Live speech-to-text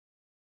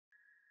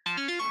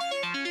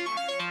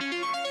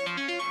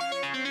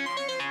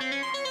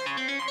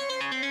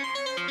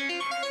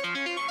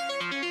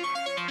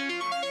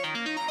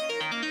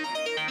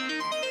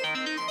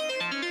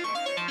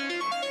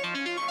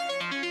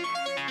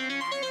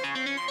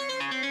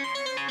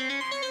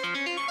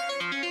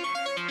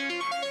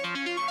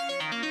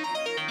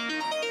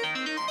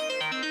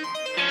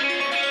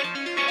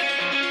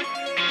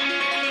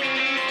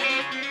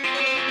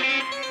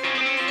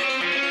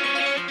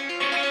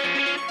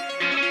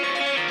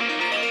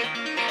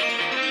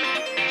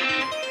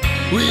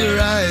We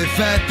arrive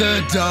at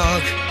the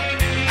dock,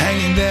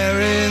 hanging there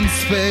in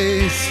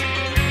space.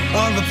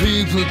 All the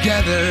people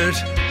gathered,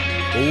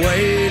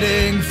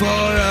 waiting for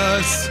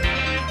us.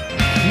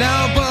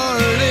 Now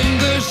boarding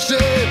the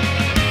ship,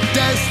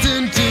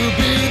 destined to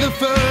be the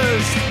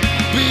first,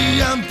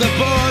 beyond the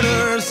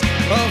borders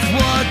of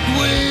what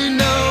we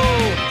know.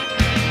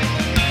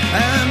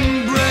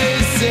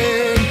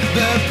 Embracing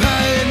the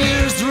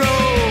pioneer's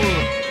role.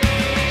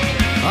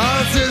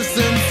 All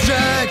systems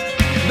checked,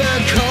 the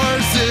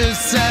course is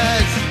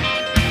set.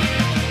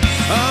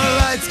 Our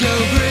lights go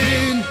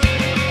green,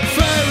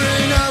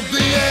 firing up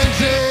the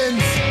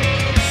engines.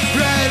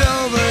 Bright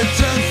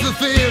overturns the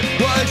fear,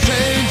 while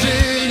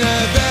changing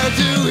there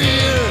to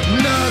hear.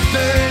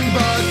 Nothing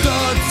but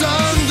thoughts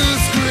on the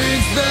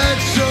screens that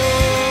show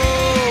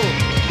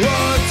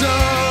what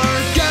our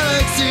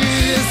galaxy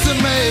is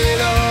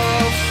made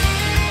of.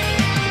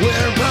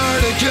 We're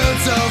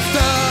particles of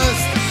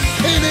dust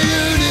in a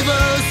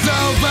universe so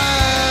vast.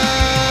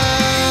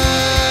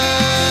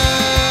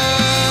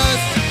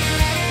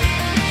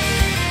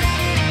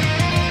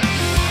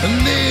 And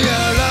the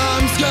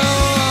alarms go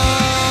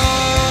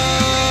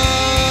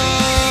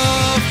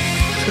off,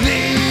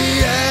 the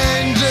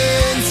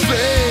engines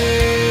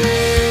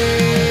fail,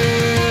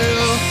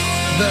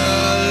 the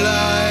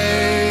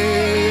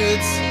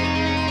lights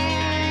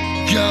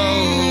go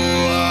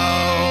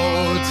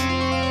out.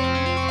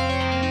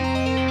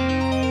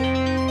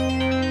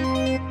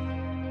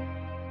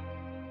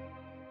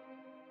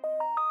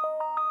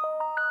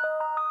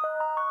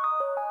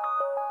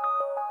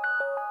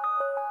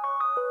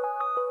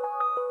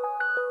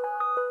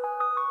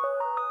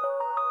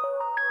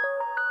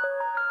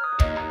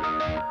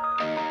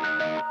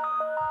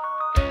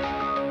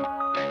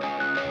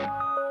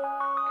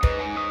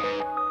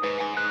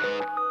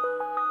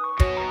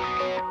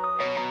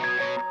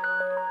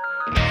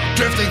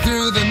 Drifting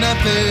through the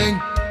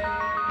nothing,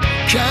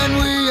 can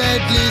we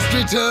at least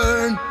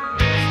return?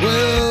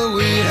 Will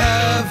we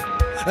have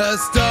a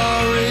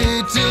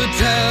story to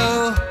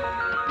tell?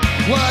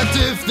 What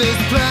if this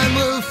plan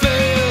will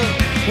fail?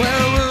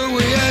 Where will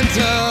we end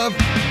up?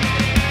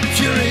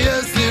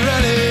 Furiously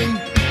running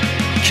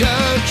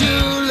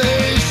calculations,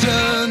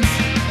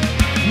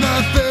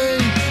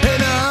 nothing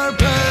in our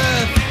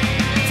path,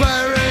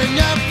 firing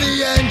up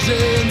the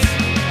engines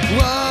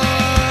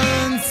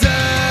once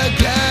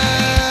again.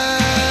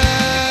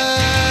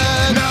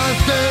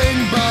 Nothing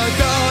but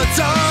dots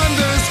on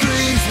the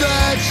screens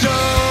that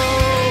show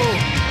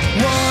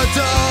what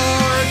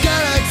our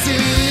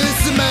galaxy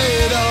is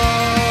made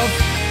of.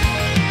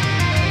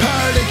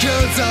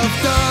 Particles of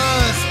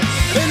dust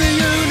in a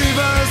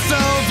universe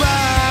so vast.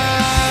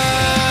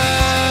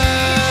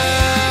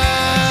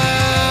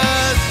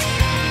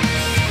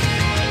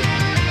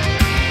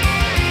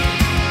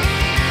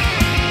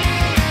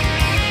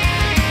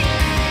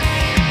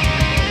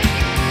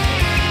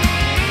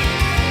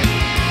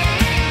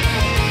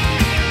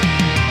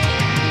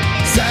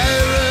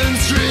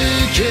 Sirens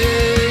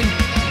shrieking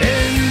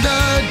in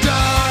the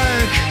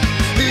dark,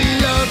 the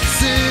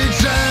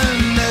oxygen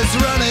is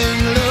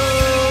running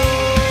low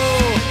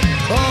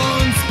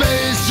on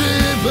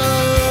Spaceship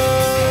Earth.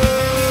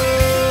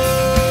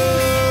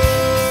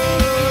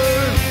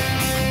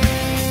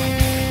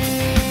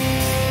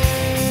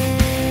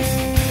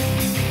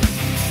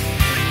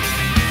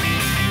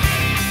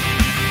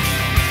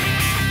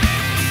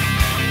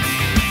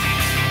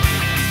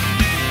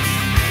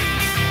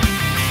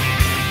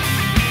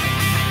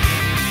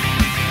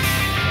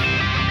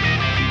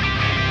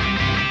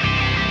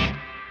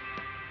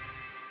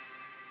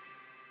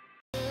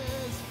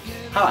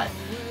 Hi,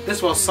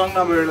 this was song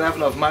number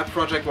 11 of my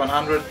Project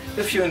 100.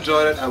 If you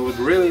enjoyed it, I would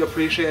really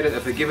appreciate it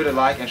if you give it a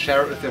like and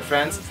share it with your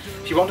friends.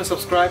 If you want to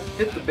subscribe,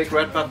 hit the big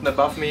red button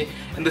above me.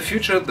 In the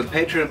future, the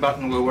Patreon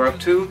button will work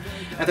too.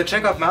 And to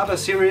check out my other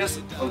series,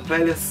 the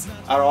playlists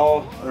are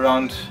all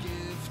around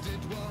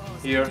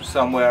here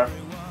somewhere.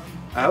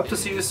 I hope to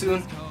see you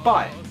soon.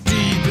 Bye!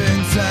 Deep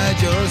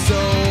inside your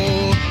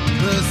soul,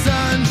 the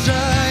sun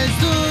shines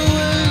through.